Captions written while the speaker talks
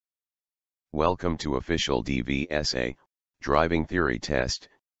Welcome to official DVSA, Driving Theory Test,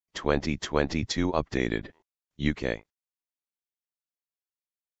 2022 updated, UK.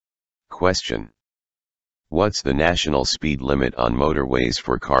 Question. What's the national speed limit on motorways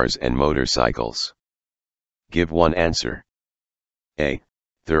for cars and motorcycles? Give one answer. A.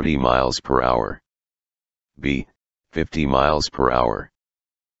 30 miles per hour. B. 50 miles per hour.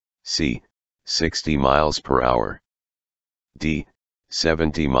 C. 60 miles per hour. D.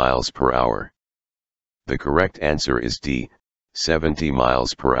 70 miles per hour. The correct answer is D. 70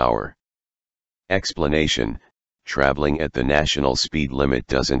 miles per hour. Explanation: traveling at the national speed limit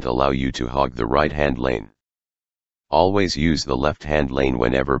doesn't allow you to hog the right-hand lane. Always use the left-hand lane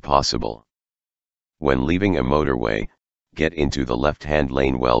whenever possible. When leaving a motorway, get into the left-hand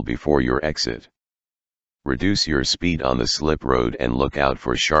lane well before your exit. Reduce your speed on the slip road and look out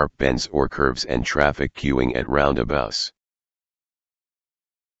for sharp bends or curves and traffic queuing at roundabouts.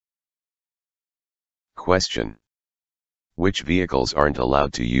 Question. Which vehicles aren't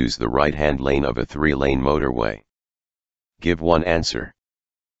allowed to use the right-hand lane of a 3-lane motorway? Give one answer.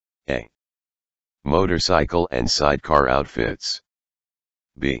 A. Motorcycle and sidecar outfits.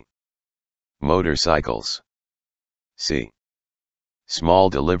 B. Motorcycles. C.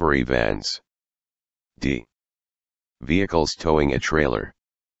 Small delivery vans. D. Vehicles towing a trailer.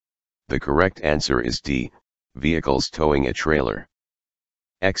 The correct answer is D. Vehicles towing a trailer.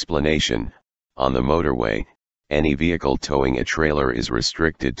 Explanation: on the motorway, any vehicle towing a trailer is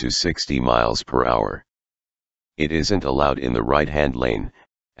restricted to 60 miles per hour. It isn't allowed in the right-hand lane,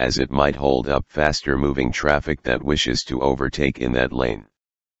 as it might hold up faster moving traffic that wishes to overtake in that lane.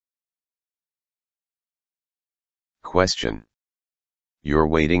 Question. You're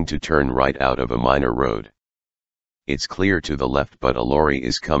waiting to turn right out of a minor road. It's clear to the left but a lorry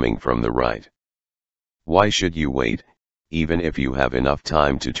is coming from the right. Why should you wait, even if you have enough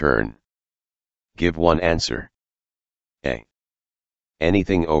time to turn? Give one answer. A.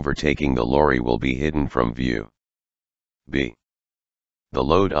 Anything overtaking the lorry will be hidden from view. B. The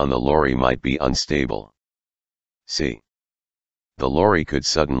load on the lorry might be unstable. C. The lorry could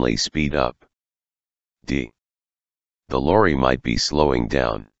suddenly speed up. D. The lorry might be slowing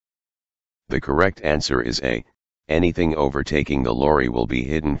down. The correct answer is A. Anything overtaking the lorry will be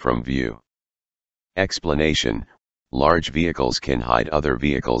hidden from view. Explanation: large vehicles can hide other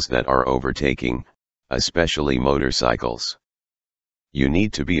vehicles that are overtaking, especially motorcycles. You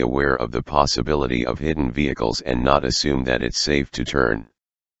need to be aware of the possibility of hidden vehicles and not assume that it's safe to turn.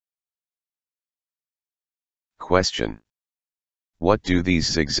 Question. What do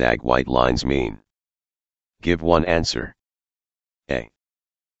these zigzag white lines mean? Give one answer. A.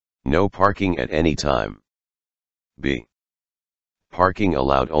 No parking at any time. B. Parking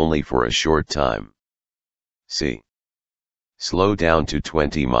allowed only for a short time. C. Slow down to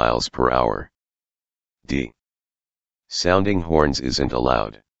 20 miles per hour. D. Sounding horns isn't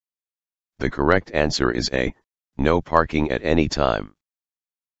allowed. The correct answer is A. No parking at any time.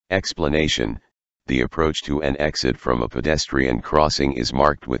 Explanation: the approach to an exit from a pedestrian crossing is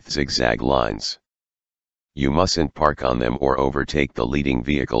marked with zigzag lines. You mustn't park on them or overtake the leading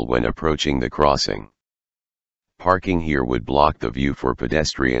vehicle when approaching the crossing. Parking here would block the view for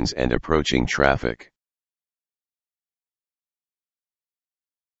pedestrians and approaching traffic.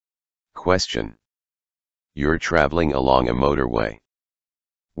 Question. You're traveling along a motorway.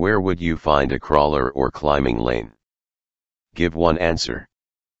 Where would you find a crawler or climbing lane? Give one answer.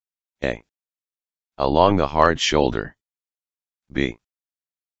 A. Along the hard shoulder. B.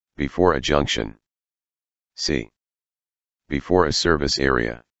 Before a junction. C. Before a service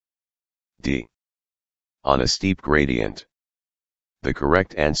area. D. On a steep gradient. The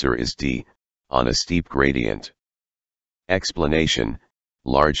correct answer is D. On a steep gradient. Explanation: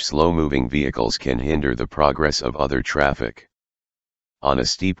 large slow-moving vehicles can hinder the progress of other traffic. On a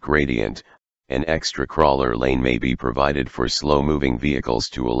steep gradient, an extra crawler lane may be provided for slow-moving vehicles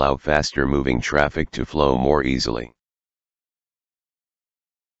to allow faster-moving traffic to flow more easily.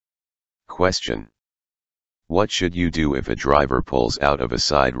 Question. What should you do if a driver pulls out of a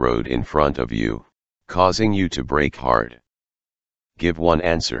side road in front of you, causing you to brake hard? Give one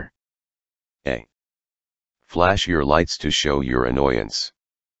answer. A. Flash your lights to show your annoyance.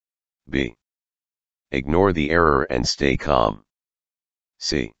 B. Ignore the error and stay calm.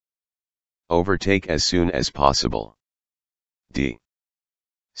 C. Overtake as soon as possible. D.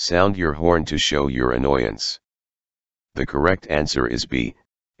 Sound your horn to show your annoyance. The correct answer is B.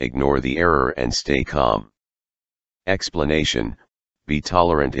 Ignore the error and stay calm. Explanation: be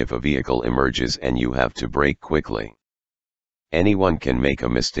tolerant if a vehicle emerges and you have to brake quickly. Anyone can make a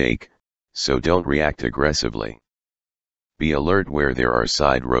mistake, so don't react aggressively. Be alert where there are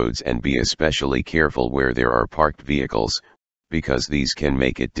side roads and be especially careful where there are parked vehicles, because these can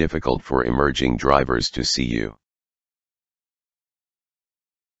make it difficult for emerging drivers to see you.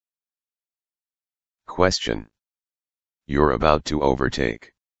 Question. You're about to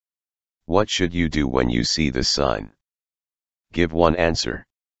overtake. What should you do when you see this sign? Give one answer.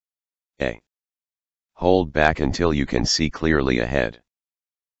 A. Hold back until you can see clearly ahead.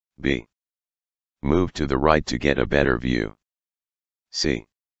 B. Move to the right to get a better view. C.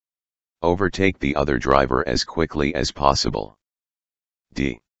 Overtake the other driver as quickly as possible.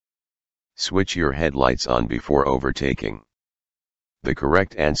 D. Switch your headlights on before overtaking. The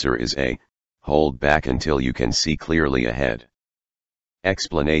correct answer is A. Hold back until you can see clearly ahead.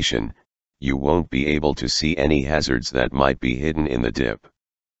 Explanation: you won't be able to see any hazards that might be hidden in the dip.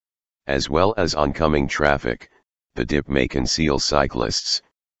 As well as oncoming traffic, the dip may conceal cyclists,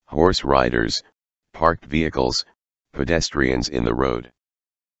 horse riders, parked vehicles, pedestrians in the road.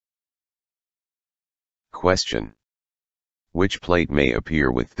 Question. Which plate may appear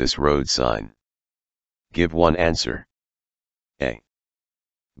with this road sign? Give one answer. A.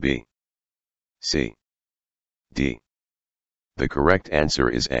 B. C. D. The correct answer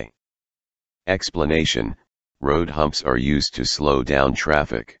is A. Explanation: road humps are used to slow down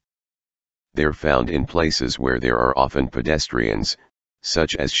traffic. They're found in places where there are often pedestrians,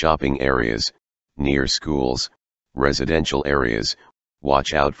 such as shopping areas, near schools, residential areas.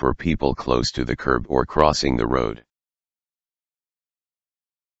 Watch out for people close to the curb or crossing the road.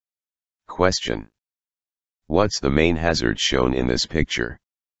 Question. What's the main hazard shown in this picture?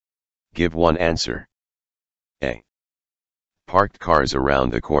 Give one answer. A. Parked cars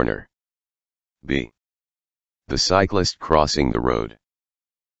around the corner. B. The cyclist crossing the road.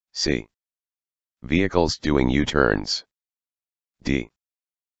 C. Vehicles doing U-turns. D.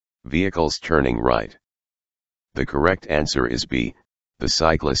 Vehicles turning right. The correct answer is B. The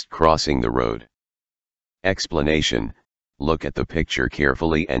cyclist crossing the road. Explanation: look at the picture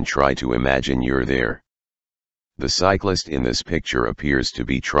carefully and try to imagine you're there. The cyclist in this picture appears to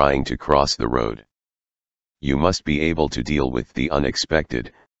be trying to cross the road. You must be able to deal with the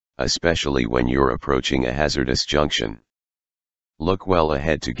unexpected, especially when you're approaching a hazardous junction. Look well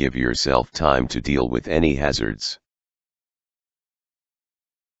ahead to give yourself time to deal with any hazards.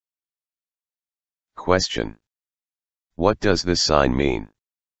 Question. What does this sign mean?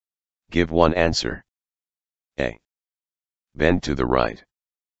 Give one answer. A. Bend to the right.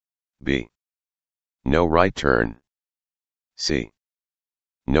 B. No right turn. C.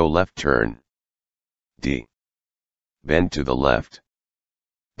 No left turn. D. Bend to the left.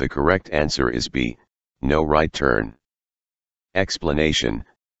 The correct answer is B. No right turn. Explanation: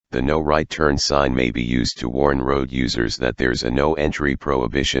 the no right turn sign may be used to warn road users that there's a no entry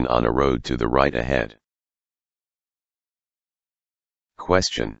prohibition on a road to the right ahead.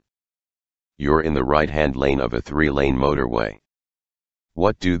 Question. You're in the right-hand lane of a 3-lane motorway.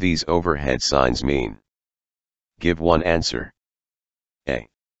 What do these overhead signs mean? Give one answer. A.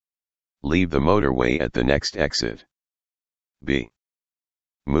 Leave the motorway at the next exit. B.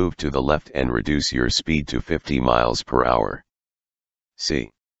 Move to the left and reduce your speed to 50 miles per hour.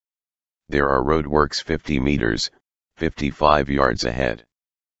 C. There are roadworks 50 meters, 55 yards ahead.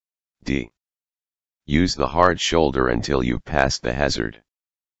 D. Use the hard shoulder until you've passed the hazard.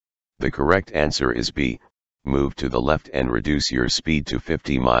 The correct answer is B. Move to the left and reduce your speed to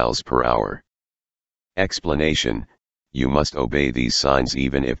 50 miles per hour. Explanation: you must obey these signs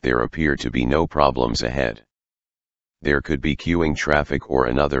even if there appear to be no problems ahead. There could be queuing traffic or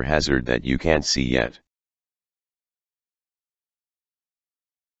another hazard that you can't see yet.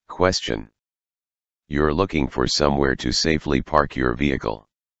 Question. You're looking for somewhere to safely park your vehicle.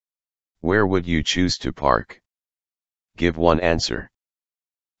 Where would you choose to park? Give one answer.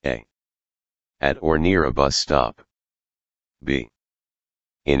 A. At or near a bus stop. B.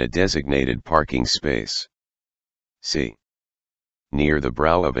 In a designated parking space. C. Near the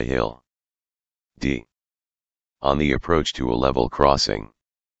brow of a hill. D. On the approach to a level crossing.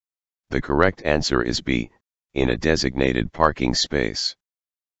 The correct answer is B. In a designated parking space.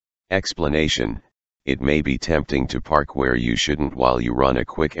 Explanation: it may be tempting to park where you shouldn't while you run a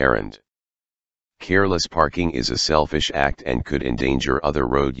quick errand. Careless parking is a selfish act and could endanger other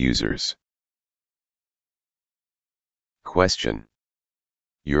road users. Question.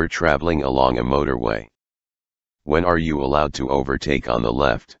 You're traveling along a motorway. When are you allowed to overtake on the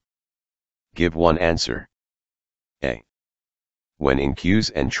left? Give one answer. A. When in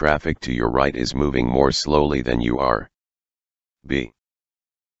queues and traffic to your right is moving more slowly than you are. B.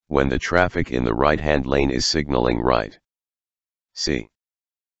 When the traffic in the right-hand lane is signaling right. C.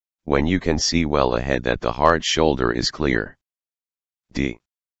 when you can see well ahead that the hard shoulder is clear. D.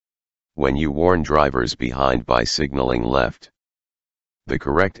 When you warn drivers behind by signaling left. The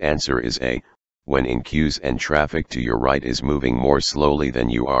correct answer is A. When in queues and traffic to your right is moving more slowly than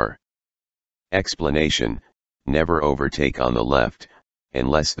you are. Explanation: never overtake on the left,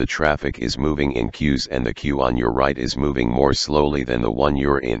 unless the traffic is moving in queues and the queue on your right is moving more slowly than the one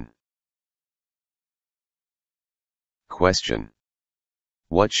you're in. Question: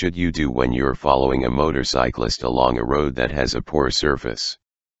 what should you do when you're following a motorcyclist along a road that has a poor surface?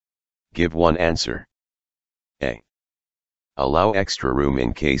 Give one answer. A. Allow extra room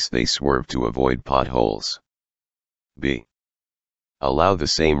in case they swerve to avoid potholes. B. Allow the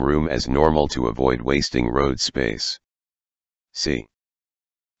same room as normal to avoid wasting road space. C.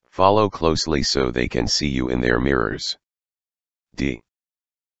 Follow closely so they can see you in their mirrors. D.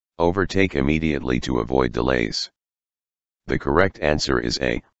 Overtake immediately to avoid delays. The correct answer is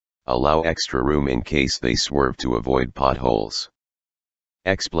A. Allow extra room in case they swerve to avoid potholes.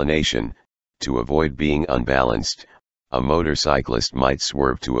 Explanation: to avoid being unbalanced, a motorcyclist might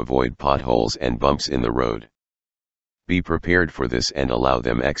swerve to avoid potholes and bumps in the road. Be prepared for this and allow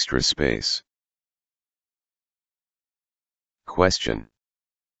them extra space. Question: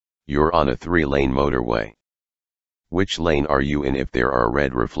 you're on a 3-lane motorway. Which lane are you in if there are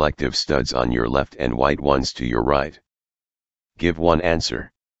red reflective studs on your left and white ones to your right? Give one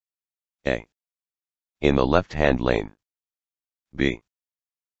answer. A. In the left-hand lane. B.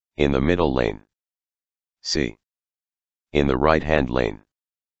 In the middle lane. C. In the right-hand lane.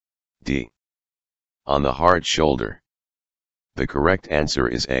 D. On the hard shoulder. The correct answer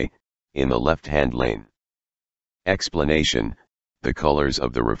is A. In the left-hand lane. Explanation: the colors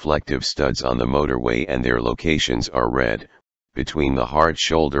of the reflective studs on the motorway and their locations are red, between the hard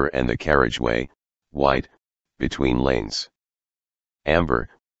shoulder and the carriageway; white, between lanes; amber,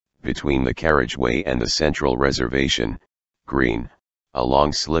 between the carriageway and the central reservation; green,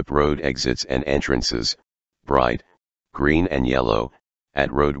 along slip road exits and entrances; bright, green and yellow, at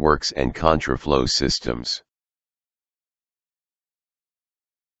roadworks and contraflow systems.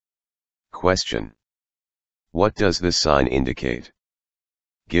 Question: what does this sign indicate?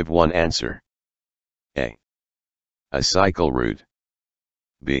 Give one answer. A. A cycle route.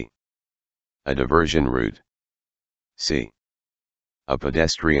 B. A diversion route. C. A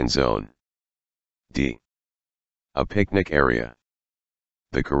pedestrian zone. D. A picnic area.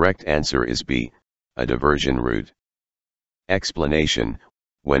 The correct answer is B. A diversion route. Explanation: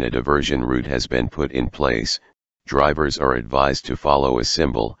 when a diversion route has been put in place, drivers are advised to follow a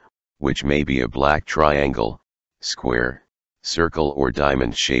symbol, which may be a black triangle, square, circle or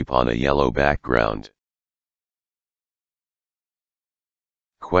diamond shape on a yellow background.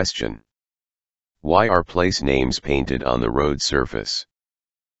 Question: why are place names painted on the road surface?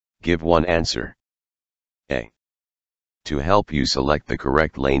 Give one answer. A. To help you select the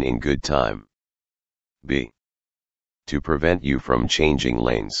correct lane in good time. B. To prevent you from changing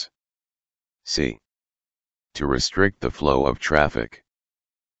lanes. C. To restrict the flow of traffic.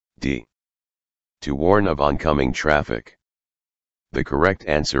 D. To warn of oncoming traffic. The correct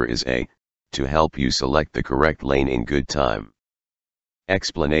answer is A. To help you select the correct lane in good time.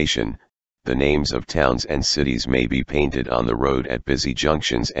 Explanation: the names of towns and cities may be painted on the road at busy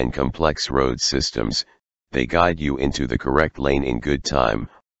junctions and complex road systems. They guide you into the correct lane in good time,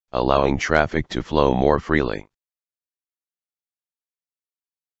 allowing traffic to flow more freely.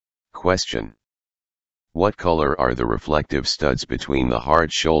 Question: what color are the reflective studs between the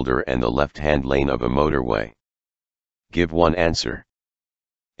hard shoulder and the left-hand lane of a motorway? Give one answer.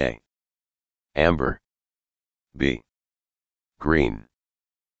 A. Amber. B. Green.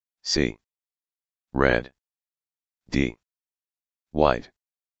 C. Red. D. White.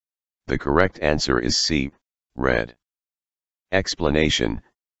 The correct answer is C. Red. Explanation: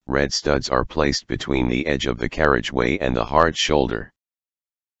 red studs are placed between the edge of the carriageway and the hard shoulder.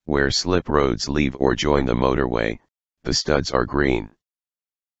 Where slip roads leave or join the motorway, the studs are green.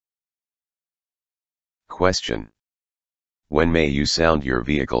 Question: when may you sound your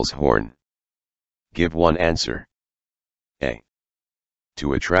vehicle's horn? Give one answer. A.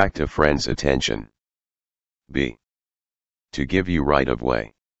 To attract a friend's attention. B. To give you right of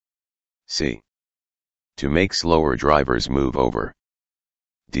way. C. To make slower drivers move over.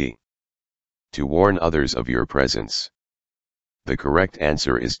 D. To warn others of your presence. The correct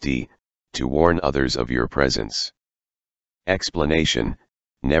answer is D. To warn others of your presence. Explanation: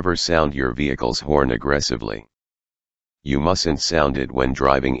 never sound your vehicle's horn aggressively. You mustn't sound it when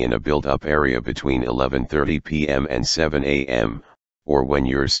driving in a built-up area between 11:30 p.m. and 7 a.m., or when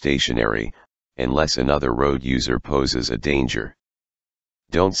you're stationary, unless another road user poses a danger.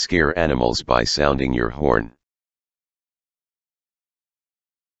 Don't scare animals by sounding your horn.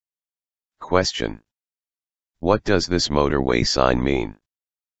 Question. What does this motorway sign mean?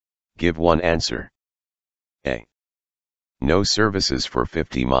 Give one answer. A. No services for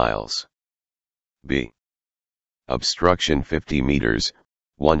 50 miles. B. Obstruction 50 meters,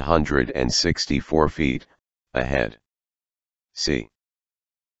 164 feet, ahead. C.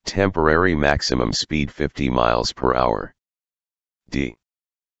 Temporary maximum speed 50 miles per hour. D.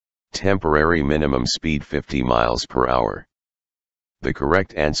 Temporary minimum speed 50 miles per hour. The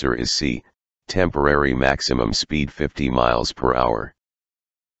correct answer is C. Temporary maximum speed 50 miles per hour.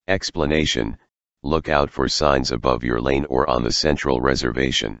 Explanation: look out for signs above your lane or on the central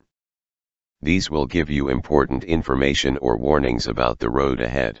reservation. These will give you important information or warnings about the road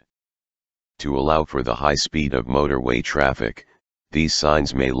ahead. To allow for the high speed of motorway traffic, these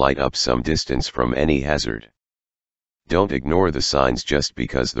signs may light up some distance from any hazard. Don't ignore the signs just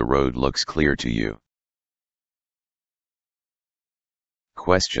because the road looks clear to you.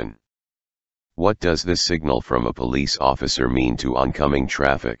 Question. What does this signal from a police officer mean to oncoming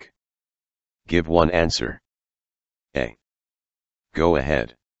traffic? Give one answer. A. Go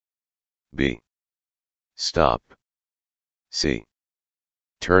ahead. B. Stop. C.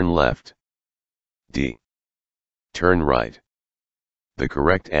 Turn left. D. Turn right. The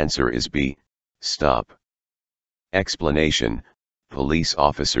correct answer is B. Stop. Explanation: police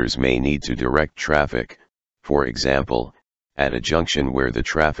officers may need to direct traffic, for example, at a junction where the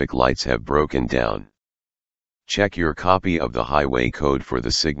traffic lights have broken down. Check your copy of the highway code for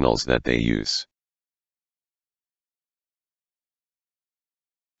the signals that they use.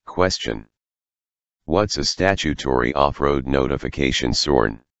 Question. What's a statutory off-road notification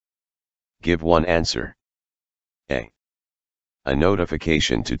SORN? Give one answer. A. A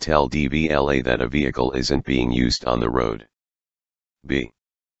notification to tell DVSA that a vehicle isn't being used on the road. B.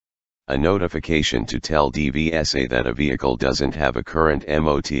 A notification to tell DVSA that a vehicle doesn't have a current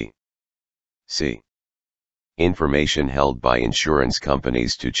MOT. C. Information held by insurance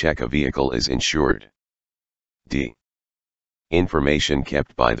companies to check a vehicle is insured. D. Information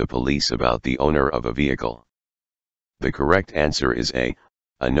kept by the police about the owner of a vehicle. The correct answer is A.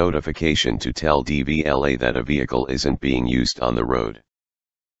 A notification to tell DVSA that a vehicle isn't being used on the road.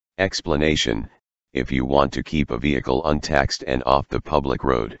 Explanation: if you want to keep a vehicle untaxed and off the public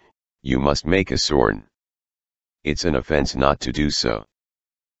road, you must make a SORN. It's an offense not to do so.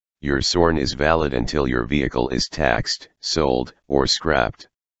 Your SORN is valid until your vehicle is taxed, sold, or scrapped.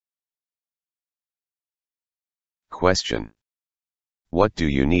 Question. What do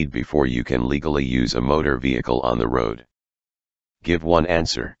you need before you can legally use a motor vehicle on the road? Give one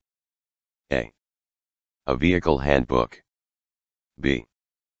answer. A. A vehicle handbook. B.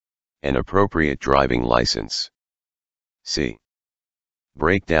 An appropriate driving license. C.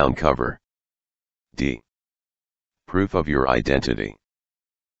 Breakdown cover. D. Proof of your identity.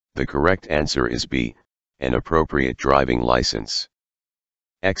 The correct answer is B. An appropriate driving license.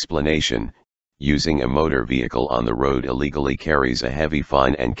 Explanation: using a motor vehicle on the road illegally carries a heavy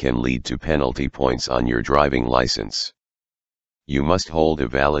fine and can lead to penalty points on your driving license. You must hold a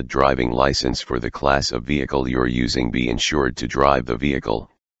valid driving license for the class of vehicle you're using. Be insured to drive the vehicle.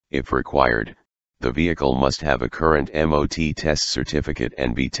 If required, the vehicle must have a current MOT test certificate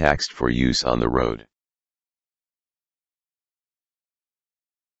and be taxed for use on the road.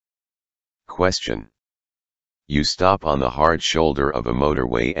 Question. You stop on the hard shoulder of a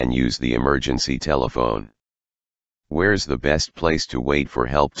motorway and use the emergency telephone. Where's the best place to wait for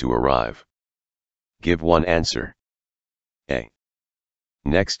help to arrive? Give one answer. A.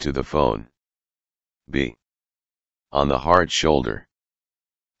 Next to the phone. B. On the hard shoulder.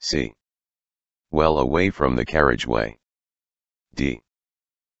 C. Well away from the carriageway. D.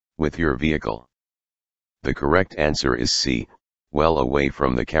 With your vehicle. The correct answer is C. Well away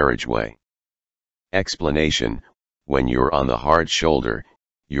from the carriageway. Explanation: when you're on the hard shoulder,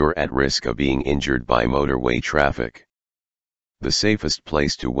 you're at risk of being injured by motorway traffic. The safest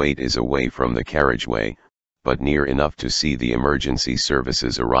place to wait is away from the carriageway, but near enough to see the emergency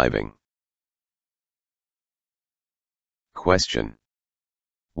services arriving. Question.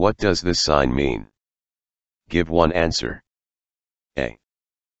 What does this sign mean? Give one answer. A.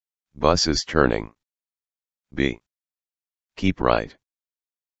 Buses turning. B. Keep right.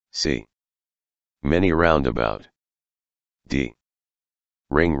 C. Mini roundabout. D.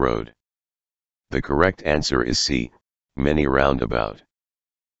 Ring road. The correct answer is C. Mini roundabout.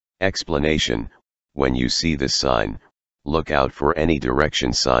 Explanation: when you see this sign, look out for any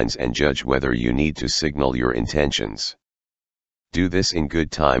direction signs and judge whether you need to signal your intentions. Do this in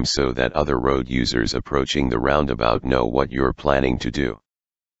good time so that other road users approaching the roundabout know what you're planning to do.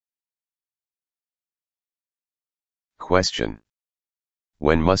 Question.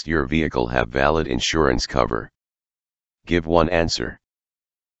 When must your vehicle have valid insurance cover? Give one answer.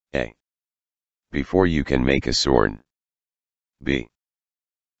 A. Before you can make a SORN. B.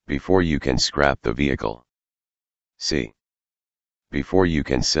 Before you can scrap the vehicle. C. Before you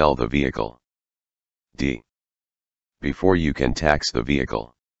can sell the vehicle. D. Before you can tax the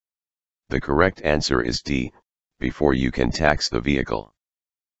vehicle. The correct answer is D. Before you can tax the vehicle.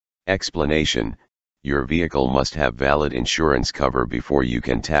 Explanation. Your vehicle must have valid insurance cover before you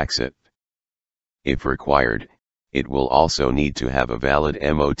can tax it. If required, it will also need to have a valid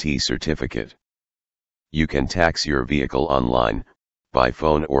MOT certificate. You can tax your vehicle online, by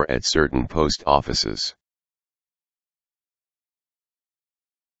phone or at certain post offices.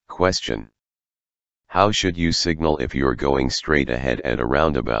 Question. How should you signal if you're going straight ahead at a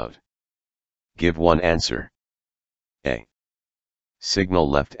roundabout? Give one answer. A. Signal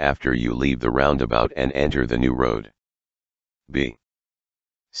left after you leave the roundabout and enter the new road. B.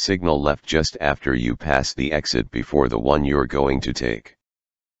 Signal left just after you pass the exit before the one you're going to take.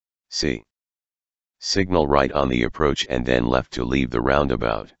 C. Signal right on the approach and then left to leave the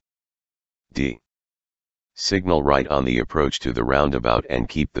roundabout. D. Signal right on the approach to the roundabout and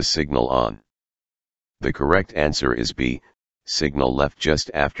keep the signal on. The correct answer is B. Signal left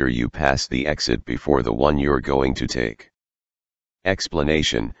just after you pass the exit before the one you're going to take.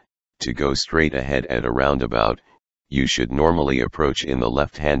 Explanation. To go straight ahead at a roundabout, you should normally approach in the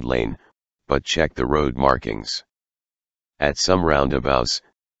left-hand lane, but check the road markings. At some roundabouts,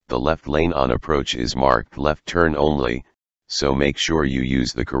 the left lane on approach is marked left turn only, so make sure you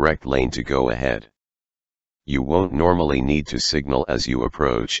use the correct lane to go ahead. You won't normally need to signal as you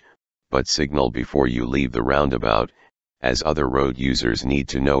approach, but signal before you leave the roundabout, as other road users need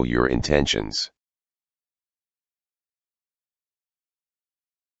to know your intentions.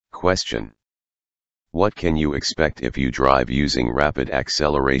 Question. What can you expect if you drive using rapid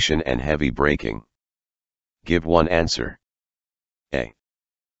acceleration and heavy braking? Give one answer. A.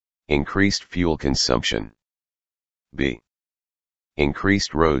 Increased fuel consumption. B.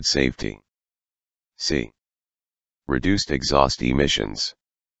 Increased road safety. C. Reduced exhaust emissions.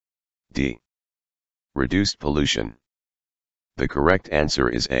 D. Reduced pollution. The correct answer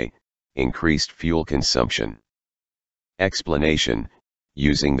is A. Increased fuel consumption. Explanation.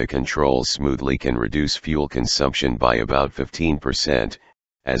 Using the controls smoothly can reduce fuel consumption by about 15%,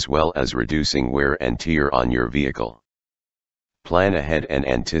 as well as reducing wear and tear on your vehicle. Plan ahead and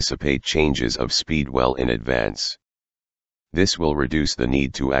anticipate changes of speed well in advance. This will reduce the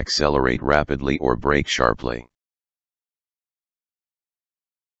need to accelerate rapidly or brake sharply.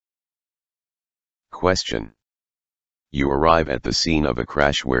 Question. You arrive at the scene of a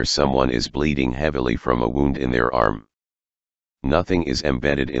crash where someone is bleeding heavily from a wound in their arm. Nothing is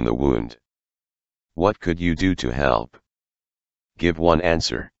embedded in the wound. What could you do to help? Give one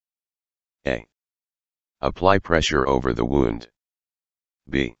answer. A. Apply pressure over the wound.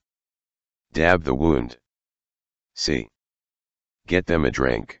 B. Dab the wound. C. Get them a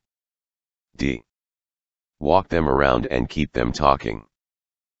drink. D. Walk them around and keep them talking.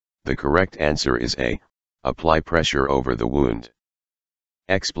 The correct answer is A. Apply pressure over the wound.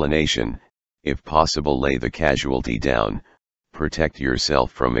 Explanation. If possible, lay the casualty down. Protect yourself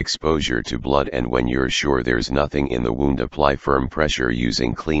from exposure to blood, and when you're sure there's nothing in the wound, apply firm pressure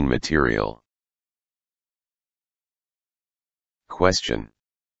using clean material. Question.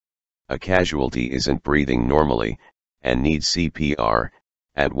 A casualty isn't breathing normally, and needs CPR.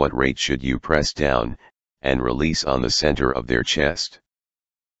 At what rate should you press down and release on the center of their chest?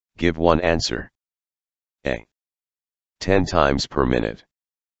 Give one answer. A. 10 times per minute.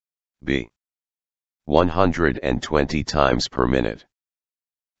 B. 120 times per minute.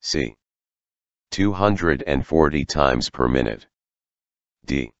 C. 240 times per minute.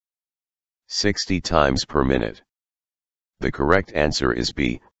 D. 60 times per minute. The correct answer is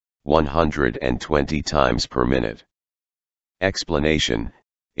B. 120 times per minute. Explanation.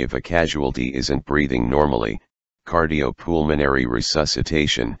 If a casualty isn't breathing normally, cardiopulmonary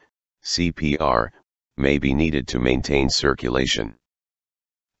resuscitation, CPR, may be needed to maintain circulation.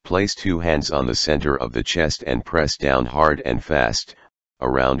 Place 2 hands on the center of the chest and press down hard and fast,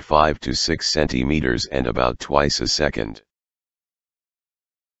 around 5 to 6 centimeters and about twice a second.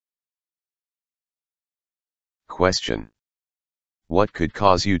 Question. What could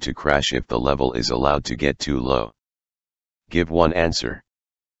cause you to crash if the level is allowed to get too low? Give one answer.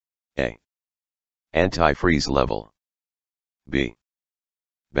 A. Antifreeze level. B.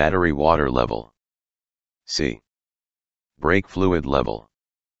 Battery water level. C. Brake fluid level.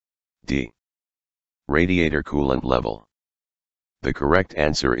 D. Radiator coolant level. The correct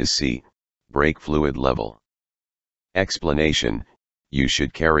answer is C. Brake fluid level. Explanation: you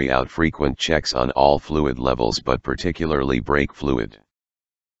should carry out frequent checks on all fluid levels but particularly brake fluid.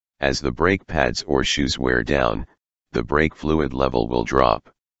 As the brake pads or shoes wear down, the brake fluid level will drop.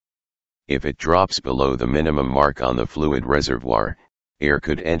 If it drops below the minimum mark on the fluid reservoir, air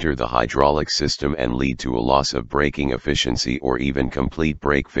could enter the hydraulic system and lead to a loss of braking efficiency or even complete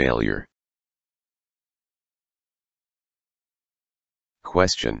brake failure.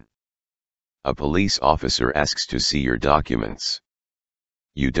 Question: a police officer asks to see your documents.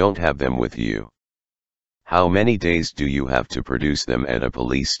 You don't have them with you. How many days do you have to produce them at a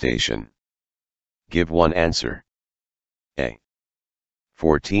police station? Give one answer. A.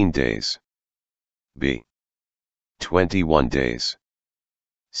 14 days. B. 21 days.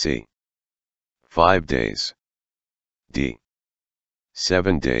 C. 5 days. D.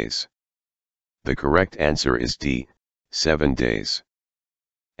 7 days. The correct answer is D. 7 days.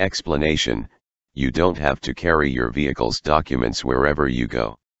 Explanation: you don't have to carry your vehicle's documents wherever you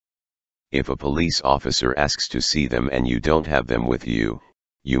go. If a police officer asks to see them and you don't have them with you,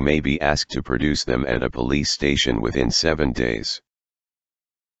 you may be asked to produce them at a police station within 7 days.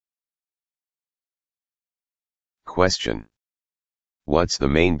 Question: what's the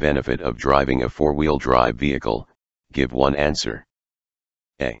main benefit of driving a four-wheel drive vehicle? Give one answer.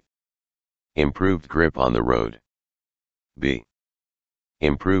 A. Improved grip on the road. B.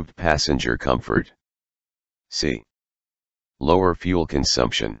 Improved passenger comfort. C. Lower fuel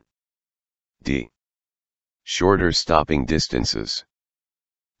consumption. D. Shorter stopping distances.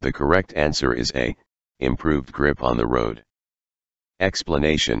 The correct answer is A. Improved grip on the road.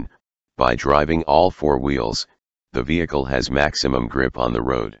 Explanation: by driving all four wheels, the vehicle has maximum grip on the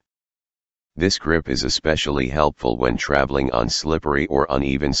road. This grip is especially helpful when traveling on slippery or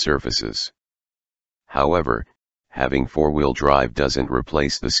uneven surfaces. However, having four-wheel drive doesn't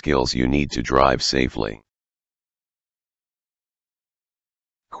replace the skills you need to drive safely.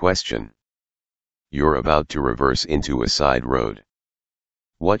 Question: you're about to reverse into a side road.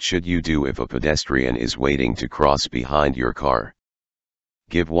 What should you do if a pedestrian is waiting to cross behind your car?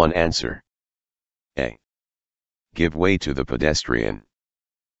 Give one answer. A. Give way to the pedestrian.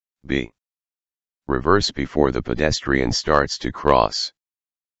 B. Reverse before the pedestrian starts to cross.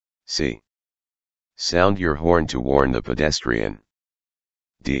 C. Sound your horn to warn the pedestrian.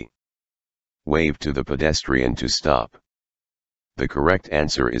 D. Wave to the pedestrian to stop. The correct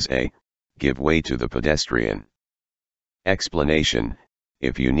answer is A. Give way to the pedestrian. Explanation: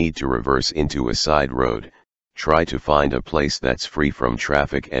 if you need to reverse into a side road, try to find a place that's free from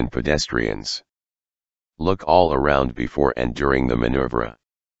traffic and pedestrians. Look all around before and during the maneuver.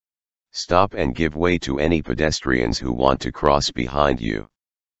 Stop and give way to any pedestrians who want to cross behind you.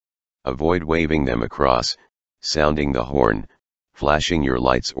 Avoid waving them across, sounding the horn, flashing your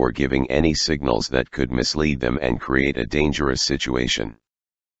lights or giving any signals that could mislead them and create a dangerous situation.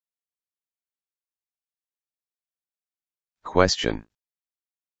 Question: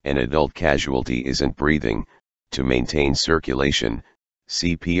 an adult casualty isn't breathing. To maintain circulation,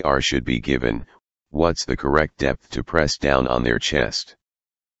 CPR should be given. What's the correct depth to press down on their chest?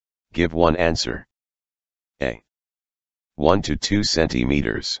 Give one answer. A. 1 to 2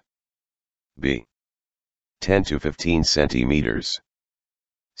 centimeters. B. 10 to 15 centimeters.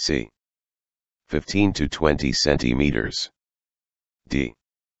 C. 15 to 20 centimeters. D.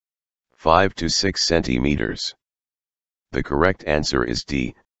 5 to 6 centimeters. The correct answer is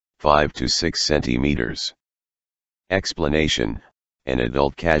D. 5 to 6 centimeters. Explanation: an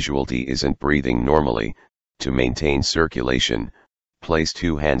adult casualty isn't breathing normally. To maintain circulation, place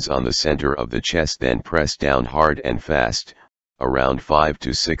two hands on the center of the chest, then press down hard and fast, around 5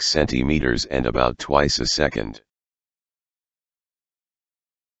 to 6 centimeters and about twice a second.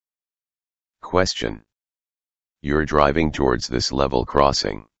 Question: you're driving towards this level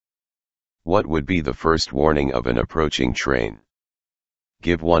crossing. What would be the first warning of an approaching train?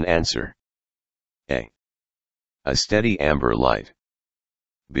 Give one answer. A steady amber light.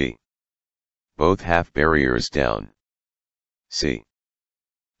 B. Both half barriers down. C.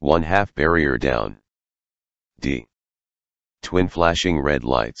 One half barrier down. D. Twin flashing red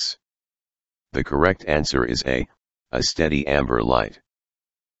lights. The correct answer is A. A steady amber light.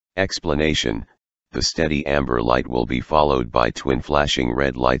 Explanation: the steady amber light will be followed by twin flashing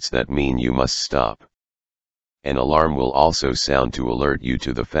red lights that mean you must stop. An alarm will also sound to alert you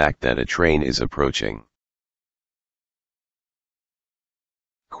to the fact that a train is approaching.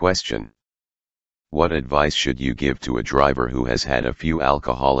 Question: what advice should you give to a driver who has had a few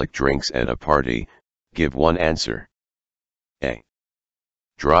alcoholic drinks at a party? Give one answer. A.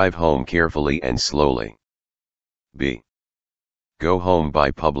 Drive home carefully and slowly. B. Go home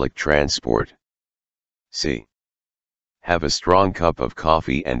by public transport. C. Have a strong cup of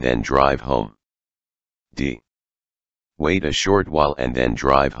coffee and then drive home. D. Wait a short while and then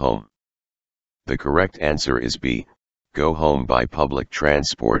drive home. The correct answer is B. Go home by public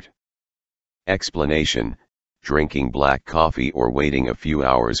transport. Explanation: drinking black coffee or waiting a few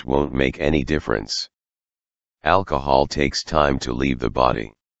hours won't make any difference. Alcohol takes time to leave the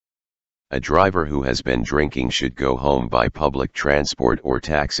body. A driver who has been drinking should go home by public transport or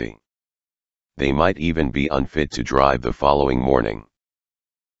taxi. They might even be unfit to drive the following morning.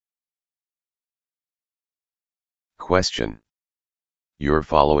 Question: you're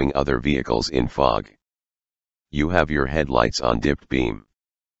following other vehicles in fog. You have your headlights on dipped beam.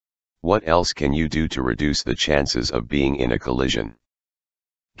 What else can you do to reduce the chances of being in a collision?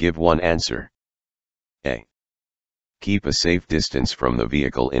 Give one answer. A. Keep a safe distance from the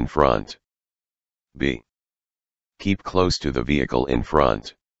vehicle in front. B. Keep close to the vehicle in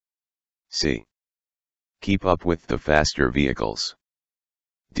front. C. Keep up with the faster vehicles.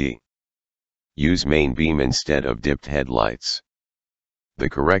 D. Use main beam instead of dipped headlights. The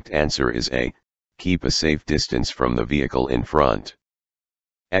correct answer is A. Keep a safe distance from the vehicle in front.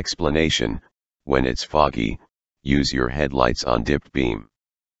 Explanation: when it's foggy, use your headlights on dipped beam.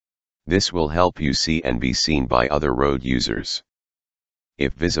 This will help you see and be seen by other road users.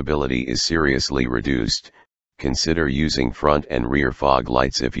 If visibility is seriously reduced, consider using front and rear fog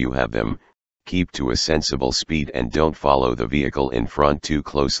lights if you have them. Keep to a sensible speed and don't follow the vehicle in front too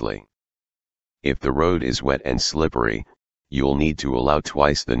closely. If the road is wet and slippery, you'll need to allow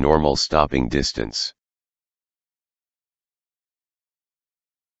twice the normal stopping distance.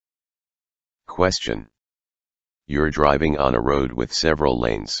 Question: you're driving on a road with several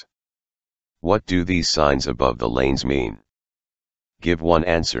lanes. What do these signs above the lanes mean? Give one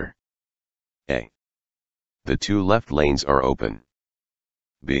answer. A. The 2 left lanes are open.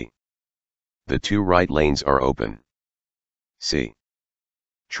 B. The 2 right lanes are open. C.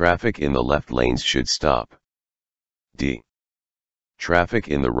 Traffic in the left lanes should stop. D. Traffic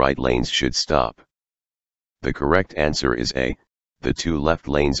in the right lanes should stop. The correct answer is A. The 2 left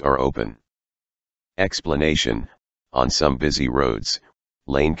lanes are open. Explanation: on some busy roads,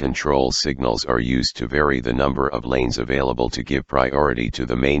 lane control signals are used to vary the number of lanes available to give priority to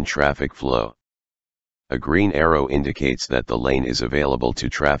the main traffic flow. A green arrow indicates that the lane is available to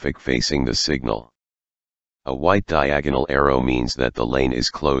traffic facing the signal. A white diagonal arrow means that the lane is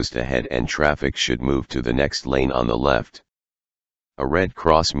closed ahead and traffic should move to the next lane on the left. A red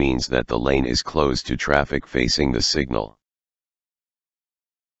cross means that the lane is closed to traffic facing the signal.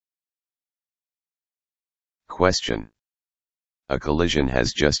 Question: a collision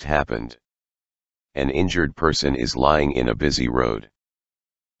has just happened. An injured person is lying in a busy road.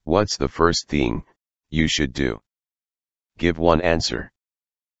 What's the first thing you should do? Give one answer.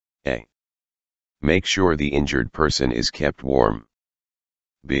 A. Make sure the injured person is kept warm.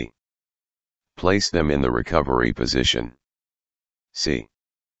 B. Place them in the recovery position. C.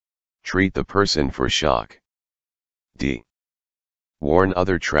 Treat the person for shock. D. Warn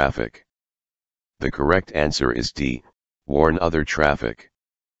other traffic. The correct answer is D. Warn other traffic.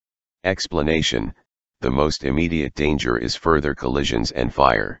 Explanation: the most immediate danger is further collisions and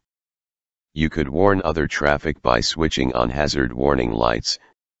fire. You could warn other traffic by switching on hazard warning lights,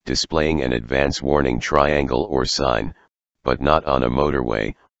 displaying an advance warning triangle or sign, but not on a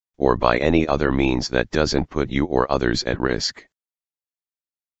motorway, or by any other means that doesn't put you or others at risk.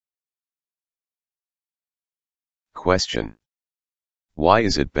 Question: why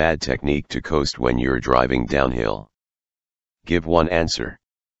is it bad technique to coast when you're driving downhill? Give one answer.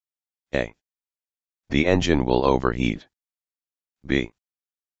 A. The engine will overheat. B.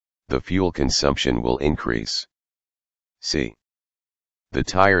 The fuel consumption will increase. C. The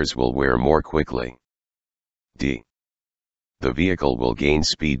tires will wear more quickly. D. The vehicle will gain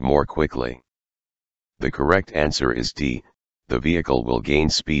speed more quickly. The correct answer is D. The vehicle will gain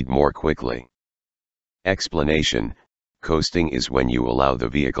speed more quickly. Explanation: coasting is when you allow the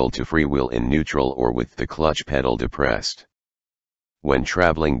vehicle to freewheel in neutral or with the clutch pedal depressed. When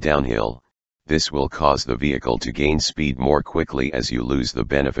traveling downhill, this will cause the vehicle to gain speed more quickly as you lose the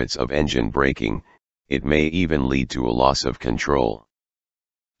benefits of engine braking. It may even lead to a loss of control.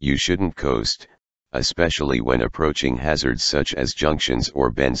 You shouldn't coast, especially when approaching hazards such as junctions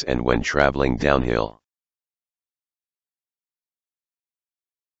or bends and when traveling downhill.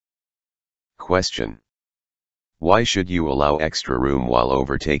 Question: why should you allow extra room while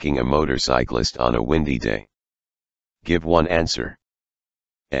overtaking a motorcyclist on a windy day? Give one answer.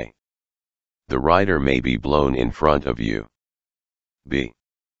 A. The rider may be blown in front of you. B.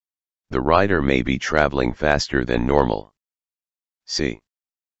 The rider may be traveling faster than normal. C.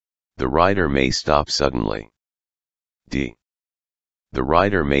 The rider may stop suddenly. D. The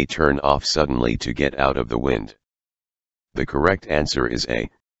rider may turn off suddenly to get out of the wind. The correct answer is A.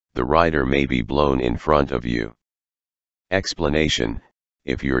 The rider may be blown in front of you. Explanation: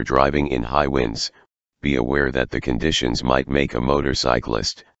 if you're driving in high winds, be aware that the conditions might make a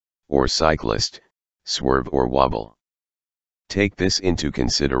motorcyclist, or cyclist, swerve or wobble. Take this into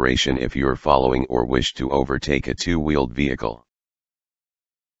consideration if you're following or wish to overtake a two-wheeled vehicle.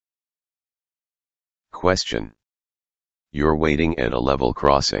 Question: you're waiting at a level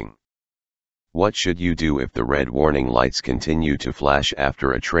crossing. What should you do if the red warning lights continue to flash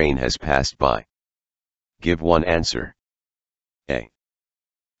after a train has passed by? Give one answer. A.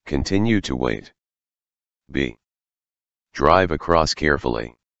 Continue to wait. B. Drive across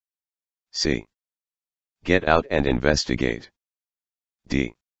carefully. C. Get out and investigate.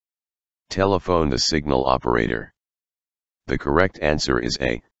 D. Telephone the signal operator. The correct answer is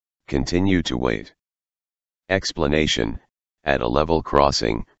A. Continue to wait. Explanation: at a level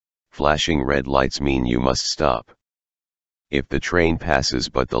crossing, flashing red lights mean you must stop. If the train passes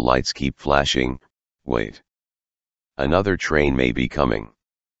but the lights keep flashing, wait. Another train may be coming.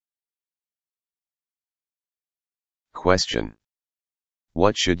 Question: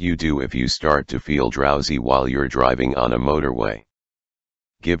 what should you do if you start to feel drowsy while you're driving on a motorway?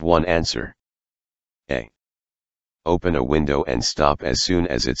 Give one answer. A. Open a window and stop as soon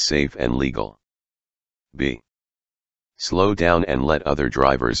as it's safe and legal. B. Slow down and let other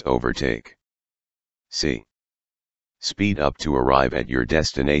drivers overtake. C. Speed up to arrive at your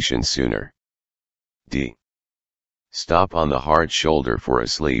destination sooner. D. Stop on the hard shoulder for a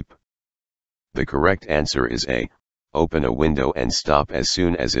sleep. The correct answer is A. Open a window and stop as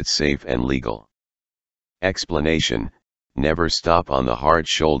soon as it's safe and legal. Explanation: never stop on the hard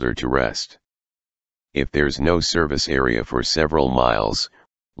shoulder to rest. If there's no service area for several miles,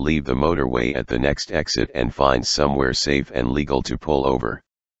 leave the motorway at the next exit and find somewhere safe and legal to pull over.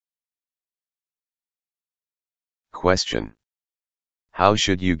 Question: how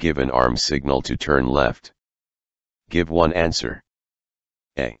should you give an arm signal to turn left? Give one answer.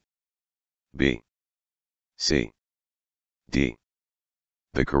 A. B. C. D.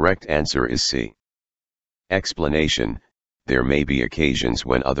 The correct answer is C. Explanation: there may be occasions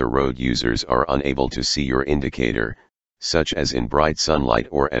when other road users are unable to see your indicator, such as in bright sunlight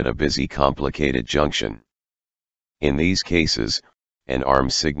or at a busy complicated junction. In these cases, an arm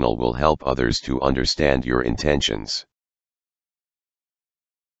signal will help others to understand your intentions.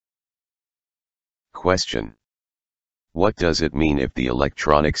 Question: what does it mean if the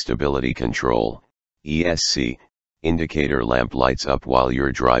electronic stability control (ESC) indicator lamp lights up while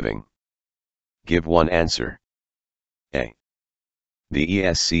you're driving? Give one answer. A. The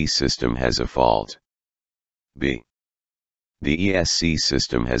ESC system has a fault. B. The ESC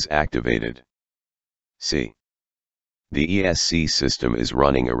system has activated. C. The ESC system is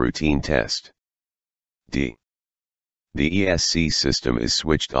running a routine test. D. The ESC system is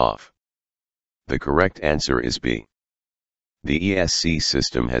switched off. The correct answer is B. The ESC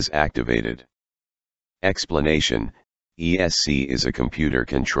system has activated. Explanation: ESC is a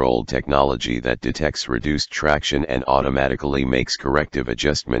computer-controlled technology that detects reduced traction and automatically makes corrective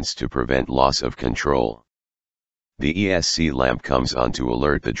adjustments to prevent loss of control. The ESC lamp comes on to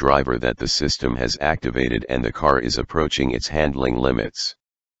alert the driver that the system has activated and the car is approaching its handling limits.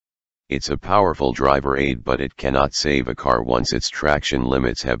 It's a powerful driver aid, but it cannot save a car once its traction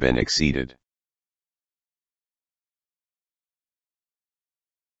limits have been exceeded.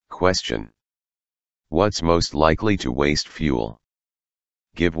 Question: what's most likely to waste fuel?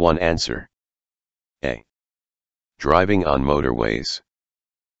 Give one answer. A. Driving on motorways.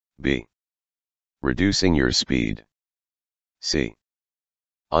 B. Reducing your speed. C.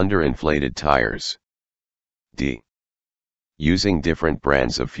 Underinflated tires. D. Using different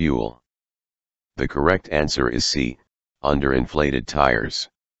brands of fuel. The correct answer is C. Underinflated tires.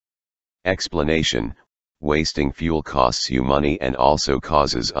 Explanation: wasting fuel costs you money and also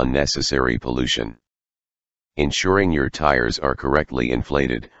causes unnecessary pollution. Ensuring your tires are correctly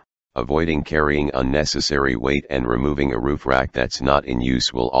inflated, avoiding carrying unnecessary weight and removing a roof rack that's not in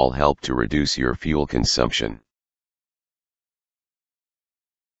use will all help to reduce your fuel consumption.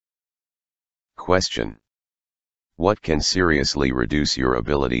 Question: what can seriously reduce your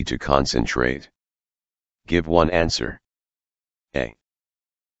ability to concentrate? Give one answer. A.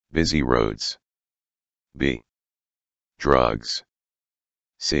 Busy roads. B. Drugs.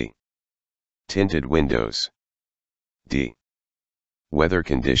 C. Tinted windows. D. Weather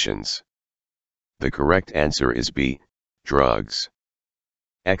conditions. The correct answer is B. Drugs.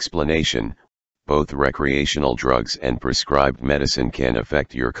 Explanation: both recreational drugs and prescribed medicine can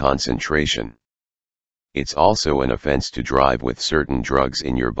affect your concentration. It's also an offense to drive with certain drugs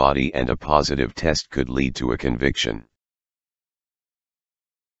in your body, and a positive test could lead to a conviction.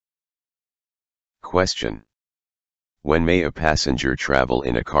 Question: when may a passenger travel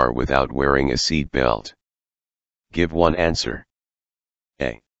in a car without wearing a seat belt? Give one answer.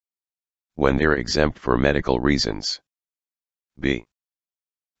 A. When they're exempt for medical reasons. B.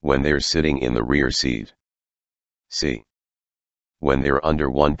 When they're sitting in the rear seat. C. When they're under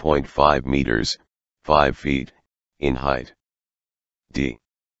 1.5 meters, 5 feet, in height. D.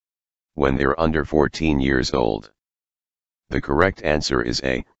 When they're under 14 years old. The correct answer is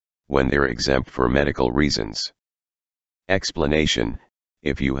A. When they're exempt for medical reasons. Explanation: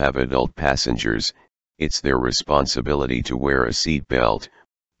 if you have adult passengers, it's their responsibility to wear a seat belt,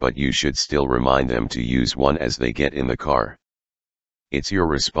 but you should still remind them to use one as they get in the car. It's your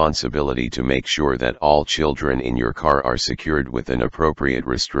responsibility to make sure that all children in your car are secured with an appropriate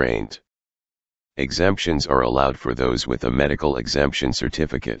restraint. Exemptions are allowed for those with a medical exemption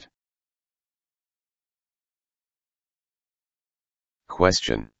certificate.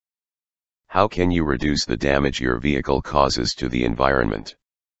 Question: how can you reduce the damage your vehicle causes to the environment?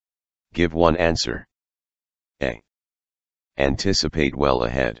 Give one answer. A. Anticipate well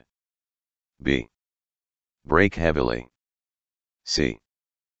ahead. B. Brake heavily. C.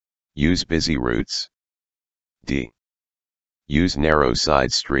 Use busy routes. D. Use narrow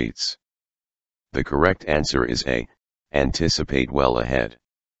side streets. The correct answer is A. Anticipate well ahead.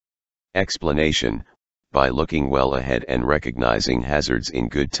 Explanation: by looking well ahead and recognizing hazards in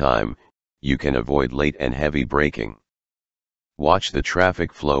good time, you can avoid late and heavy braking. Watch the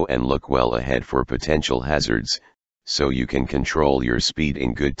traffic flow and look well ahead for potential hazards, so you can control your speed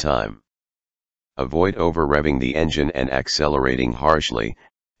in good time. Avoid over-revving the engine and accelerating harshly,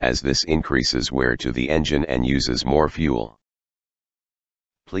 as this increases wear to the engine and uses more fuel.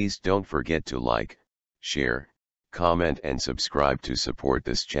 Please don't forget to like, share, comment and subscribe to support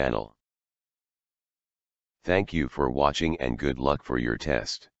this channel. Thank you for watching and good luck for your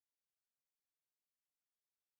test.